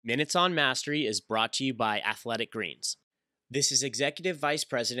Minutes on Mastery is brought to you by Athletic Greens. This is Executive Vice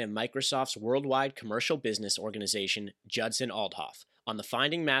President of Microsoft's worldwide commercial business organization, Judson Aldhoff, on the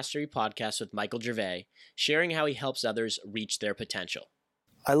Finding Mastery podcast with Michael Gervais, sharing how he helps others reach their potential.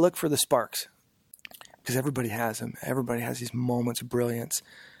 I look for the sparks because everybody has them. Everybody has these moments of brilliance,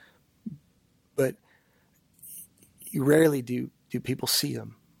 but you rarely do people see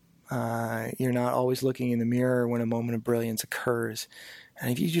them. You're not always looking in the mirror when a moment of brilliance occurs.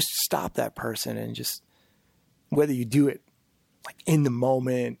 And if you just stop that person and just, whether you do it like in the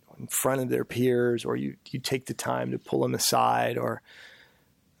moment, in front of their peers, or you take the time to pull them aside or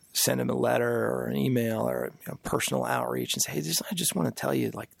send them a letter or an email or personal outreach and say, hey, I just want to tell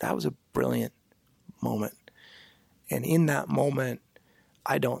you, like, that was a brilliant moment. And in that moment,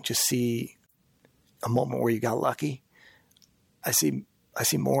 I don't just see a moment where you got lucky. I see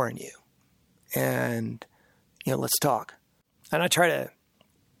more in you. And, let's talk. And I try to,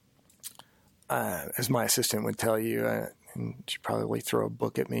 as my assistant would tell you, and she'd probably throw a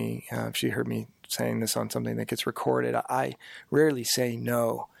book at me if she heard me saying this on something that gets recorded. I rarely say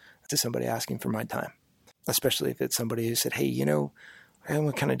no to somebody asking for my time, especially if it's somebody who said, hey, I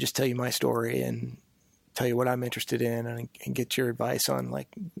want to kind of just tell you my story and tell you what I'm interested in and get your advice on, like,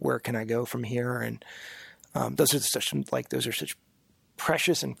 where can I go from here? And those are such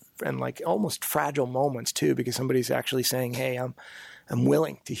precious and like almost fragile moments too, because somebody's actually saying, hey, I'm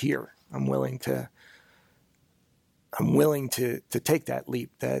willing to hear. I'm willing to take that leap,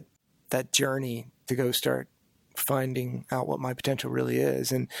 that journey to go start finding out what my potential really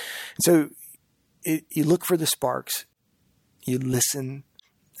is. And so you look for the sparks, you listen,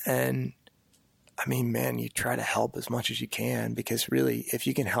 and you try to help as much as you can, because really, if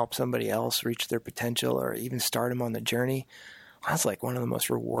you can help somebody else reach their potential or even start them on the journey, that's like one of the most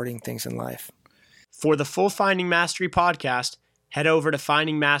rewarding things in life. For the full Finding Mastery podcast, head over to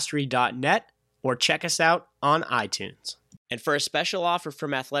findingmastery.net or check us out on iTunes. And for a special offer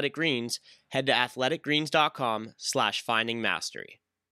from Athletic Greens, head to athleticgreens.com/findingmastery.